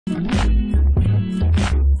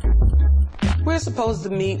We're supposed to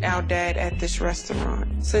meet our dad at this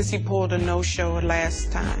restaurant since he pulled a no-show last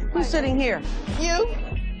time. Who's sitting here? You?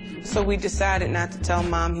 So we decided not to tell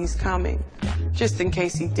Mom he's coming, just in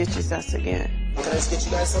case he ditches us again. Can I just get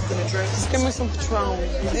you guys something to drink? Just give me some Patron.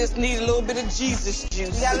 We just need a little bit of Jesus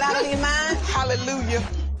juice. You got a lot on your mind? Hallelujah.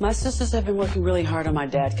 My sisters have been working really hard on my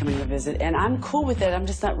dad coming to visit, and I'm cool with it. I'm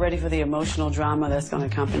just not ready for the emotional drama that's going to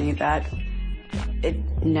accompany that. It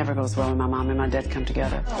never goes well when my mom and my dad come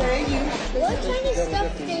together. What kind of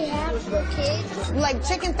stuff do they have for kids? Like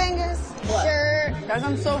chicken fingers? Sure. Guys,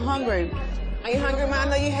 I'm so hungry. Are you hungry, Mom? I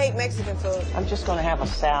know you hate Mexican food. I'm just going to have a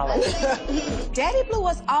salad. Daddy blew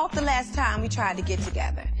us off the last time we tried to get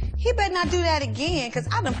together. He better not do that again, because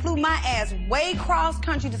I done flew my ass way cross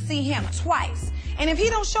country to see him twice. And if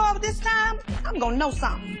he don't show up this time, I'm going to know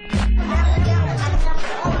something.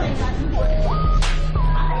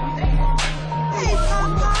 Hey,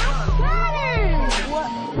 Papa. What?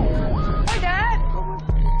 Hey, Dad.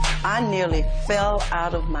 I nearly fell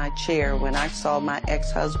out of my chair when I saw my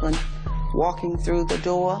ex-husband walking through the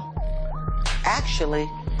door. Actually,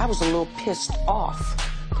 I was a little pissed off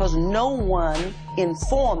because no one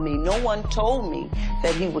informed me, no one told me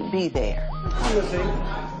that he would be there.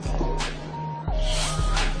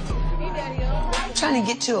 I'm trying to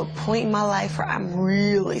get to a point in my life where I'm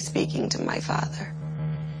really speaking to my father.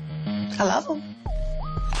 I love him,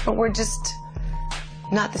 but we're just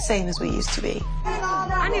not the same as we used to be.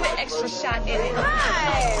 I need an extra shot in it.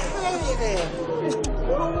 Hi.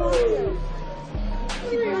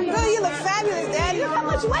 Girl, you look fabulous, Dad. Look how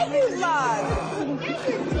much weight you've lost.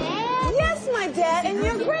 Yes, my dad and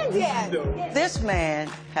your granddad. This man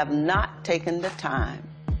have not taken the time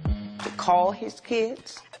to call his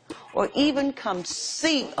kids or even come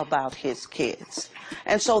see about his kids.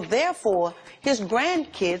 And so therefore, his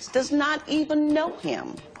grandkids does not even know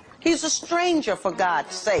him. He's a stranger, for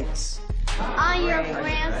God's sakes. I'm your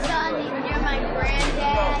grandson and you're my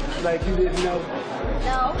granddad. Like you didn't know?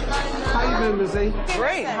 No. How you been, Miss E?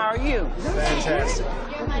 Great, how are you? Fantastic.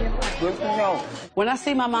 Good to know. When I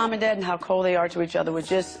see my mom and dad and how cold they are to each other with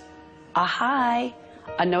just a hi,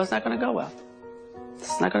 I know it's not going to go well.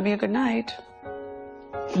 It's not going to be a good night.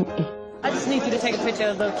 I just need you to take a picture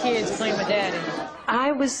of the little kids playing with Daddy.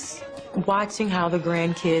 I was watching how the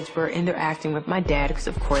grandkids were interacting with my dad, because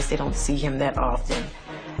of course they don't see him that often.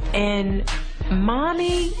 And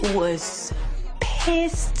Mommy was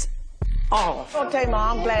pissed off. Okay,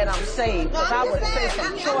 Ma, I'm glad I'm saved, because I would say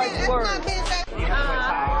some choice words.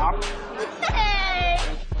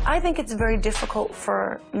 I think it's very difficult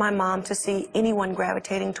for my mom to see anyone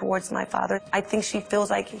gravitating towards my father. I think she feels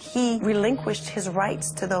like he relinquished his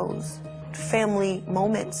rights to those family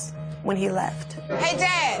moments when he left. Hey,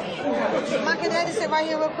 Dad. Ma, can Daddy sit right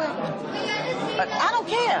here real quick? I don't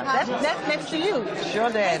care. That's next to you. Sure,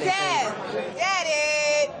 Daddy. Hey, Dad.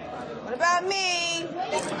 Daddy. What about me?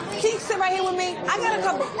 Can you sit right here with me? I got a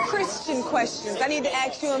couple Christian questions I need to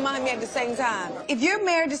ask you and Mommy at the same time. If you're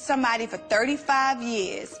married to somebody for 35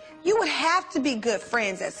 years, you would have to be good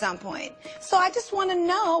friends at some point. So I just want to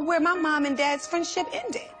know where my mom and dad's friendship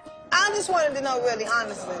ended. I just wanted to know really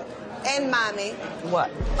honestly. And Mommy. What?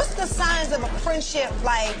 What's the signs of a friendship,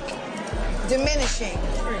 like, diminishing?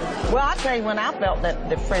 Well, I'll tell you when I felt that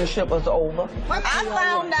the friendship was over. I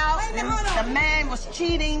found out the man was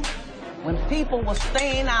cheating when people were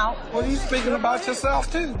staying out. Well, you speaking about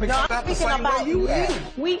yourself, too, because that's the same way you is.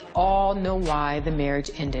 We all know why the marriage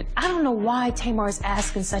ended. I don't know why Tamar is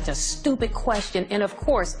asking such a stupid question, and of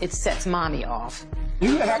course, it sets Mommy off.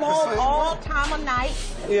 You Come have to home say all time of night.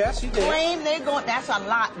 Yes, you did. Claim they're going, that's a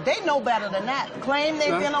lot. They know better than that. Claim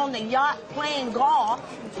they've been on the yacht playing golf.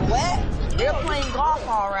 What? They're playing golf,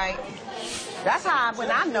 all right. That's when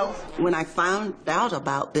I know. When I found out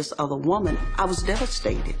about this other woman, I was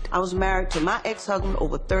devastated. I was married to my ex-husband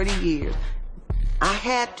over 30 years. I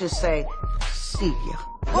had to say, see ya.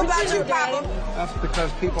 What about you, Papa? That's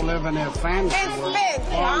because people live in their fantasy world.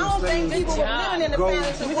 I don't think people were living in the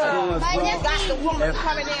fantasy world. You got the woman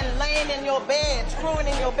coming in, laying in your bed, screwing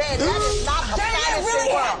in your bed. That is not a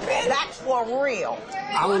fantasy world. That's for real.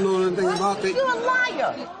 I don't know anything about that. You're a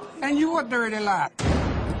liar. And you a dirty liar.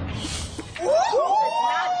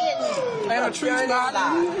 And a truth not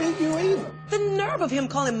you either. The nerve of him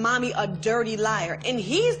calling Mommy a dirty liar, and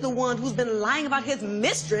he's the one who's been lying about his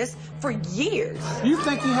mistress for years. You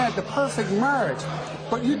think you had the perfect marriage,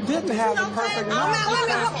 but you didn't have the perfect marriage.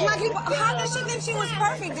 How does she think she was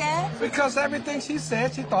perfect, Dad? Because everything she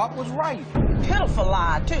said she thought was right. Pitiful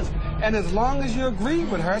lie, too. And as long as you agree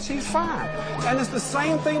with her, she's fine. And it's the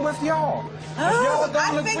same thing with y'all. If y'all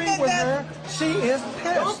don't agree with her, she is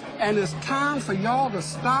pissed. And it's time for y'all to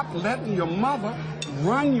stop letting your mother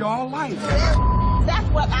run your life. That's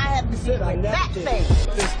what I have to do with that thing.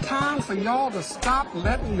 It's time for y'all to stop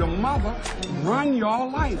letting your mother run your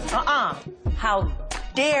life. How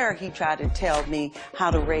dare he try to tell me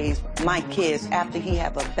how to raise my kids after he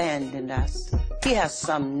have abandoned us? He has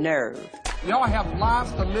some nerve. Y'all have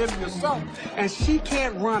lives to live yourself, and she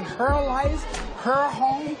can't run her life, her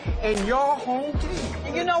home, and your home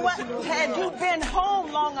too. You know what? Had you been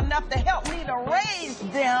home long enough to help me to raise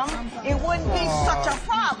them, it wouldn't be such a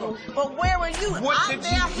problem. But where were you? Out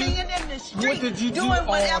there hanging in the street, what did you do doing all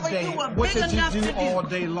whatever day? you were What big did you enough do to do. all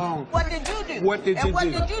day long? What did you do? What did you and what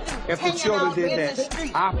do? did you do? If the Hanging children out did in that, the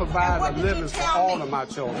street. I provide And a what did you living for tell all me? of my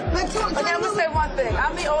children. But I'm gonna say one thing.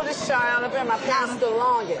 I'm the oldest child. I've been my parents the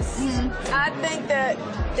longest. I think that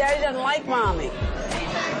Daddy doesn't like Mommy.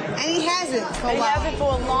 And he hasn't for a And he while. hasn't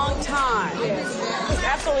for a long time. There's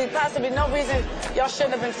absolutely, possibly no reason y'all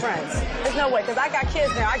shouldn't have been friends. There's no way, because I got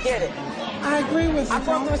kids now. I get it. I agree with you. I'm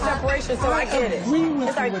going through a separation, so I get it. agree with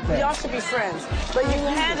It's you like, with that. y'all should be friends, but you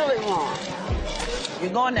handle it wrong.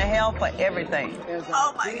 You're going to hell for everything.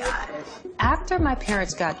 Oh, my God. After my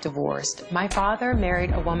parents got divorced, my father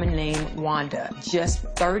married a woman named Wanda just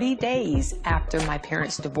 30 days after my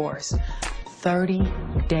parents' divorce. 30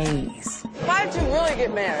 days. Why did you really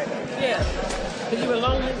get married? Yeah. Because you were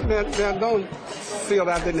lonely? Now, don't feel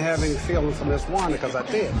that I didn't have any feelings for Miss Wanda, because I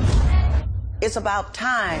did. It's about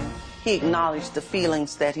time he acknowledged the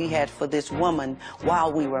feelings that he had for this woman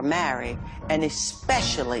while we were married, and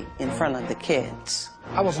especially in front of the kids.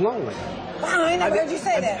 I was lonely. Wow, I never heard you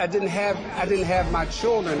say that. I didn't have my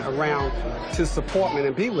children around to support me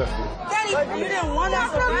and be with me. Daddy, But you didn't want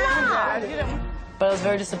us around, Dad. You didn't. But I was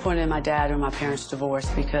very disappointed in my dad when my parents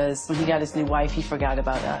divorced, because when he got his new wife, he forgot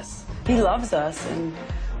about us. He loves us,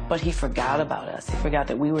 but he forgot about us. He forgot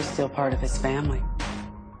that we were still part of his family.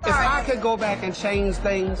 If I could go back and change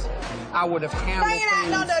things, I would have handled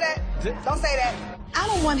things. Don't do that. Don't say that. I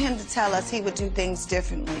don't want him to tell us he would do things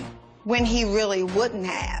differently when he really wouldn't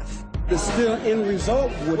have. The still end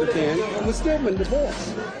result would have been, and we've still been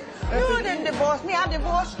divorced. You didn't divorce me. I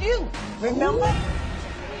divorced you. Remember?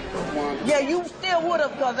 Yeah, you still would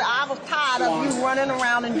have, because I was tired of you running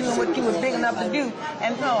around and doing what you were big enough to do.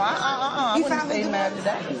 And no, I You wouldn't finally stay married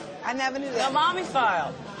divorced? today. I never knew Your that. Mommy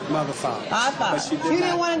filed. Mother filed. I filed. But she did You didn't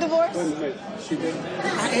not. want a divorce? Wait a minute. She did.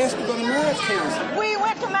 I asked to go to marriage counsel. We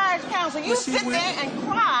went to marriage counsel. You But she sit went- there and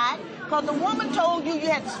cried because the woman told you you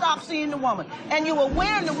had to stop seeing the woman. And you were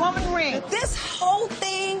wearing the woman ring. This whole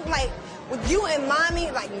thing, like, with you and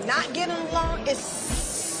Mommy, like, not getting along, is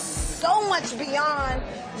so much beyond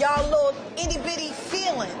y'all little itty-bitty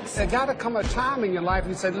feelings. There got to come a time in your life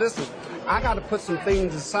you say, listen, I got to put some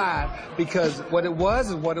things aside, because what it was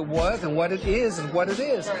is what it was, and what it is what it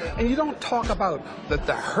is. And you don't talk about the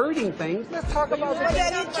hurting things. Let's talk about the But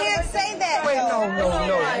Daddy, you can't say that. Wait, though.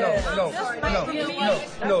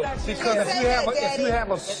 no. Because if you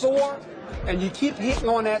have a sore, and you keep hitting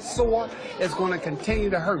on that sore, it's going to continue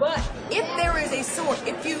to hurt. But if there is a sore,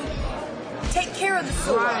 if you take care of the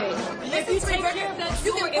sore, If you take care of that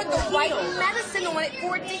you sore, can it put the will right heal. medicine on it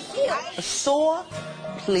for it to heal. A sore?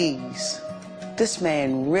 Please. This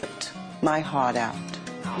man ripped my heart out.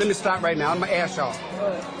 Let me stop right now. I'm going to ask y'all,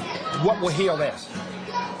 what will heal that?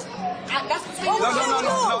 That's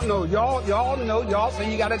what's No. Y'all know. Y'all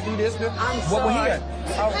say you got to do this. What will heal?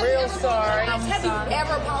 I'm real sorry. Have you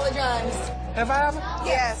ever apologized? Have I ever?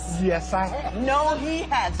 Yes. Yes, I have. No, he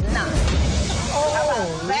has not.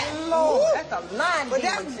 Oh, Lord. That's a line. But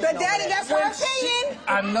Daddy, that's her opinion.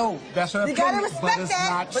 I know. That's her You opinion, gotta respect but it's that.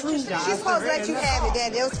 not But true. she's supposed to let you have it,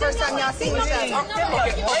 Daddy. It was the first time y'all seen each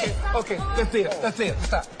other. Okay. That's it.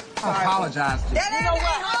 Stop. I apologize to you. Daddy, You know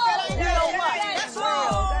what? You know what? That's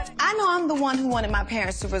wrong. I know I'm the one who wanted my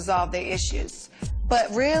parents to resolve their issues. But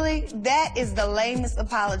really, that is the lamest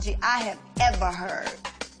apology I have ever heard.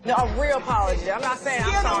 No, a real apology. I'm not saying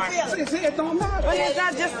I'm sorry. It don't matter. But it's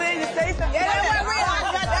not just saying to say something. Yeah, that wasn't real.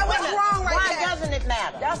 That was wrong right Why there. doesn't it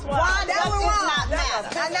matter? That's why. Why That does was it wrong. not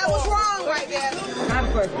matter? And that was wrong right there. I have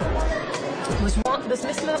a question. Was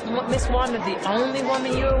Miss Wanda the only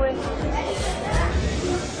woman you were with?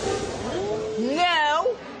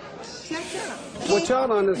 No. What y'all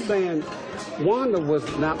don't understand, Wanda was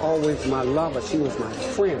not always my lover. She was my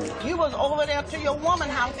friend. You was over there to your woman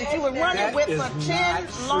house that you were running That with is for not 10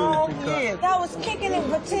 true, long because- years. Y'all was kicking it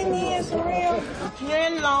for 10 years, for real?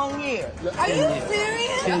 10 long years. Are you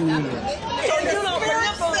serious? 10 years. So you don't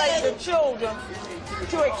manipulate the children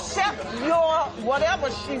to accept your whatever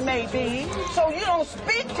she may be. So you don't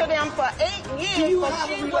speak to them for 8 years. Do you but have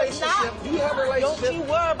she a would relationship? not. Do you have a relationship? Don't you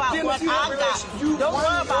worry about Then what if you have I a got. relationship, you Don't run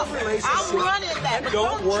worry your about relationship. I'm running that. But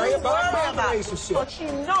Don't worry you about worry my relationship. But you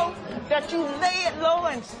know that you lay it low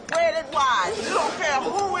and spread it wide. You don't care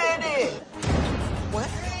who it is. What?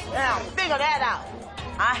 Now, figure that out.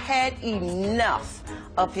 I had enough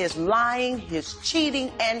of his lying, his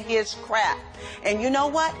cheating, and his crap. And you know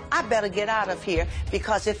what? I better get out of here,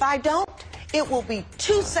 because if I don't, it will be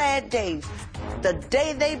 2 sad days. The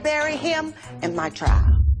day they bury him and my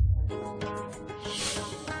child.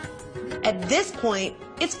 At this point,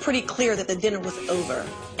 it's pretty clear that the dinner was over.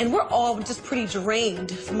 And we're all just pretty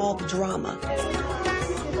drained from all the drama.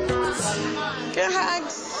 Good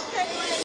hugs.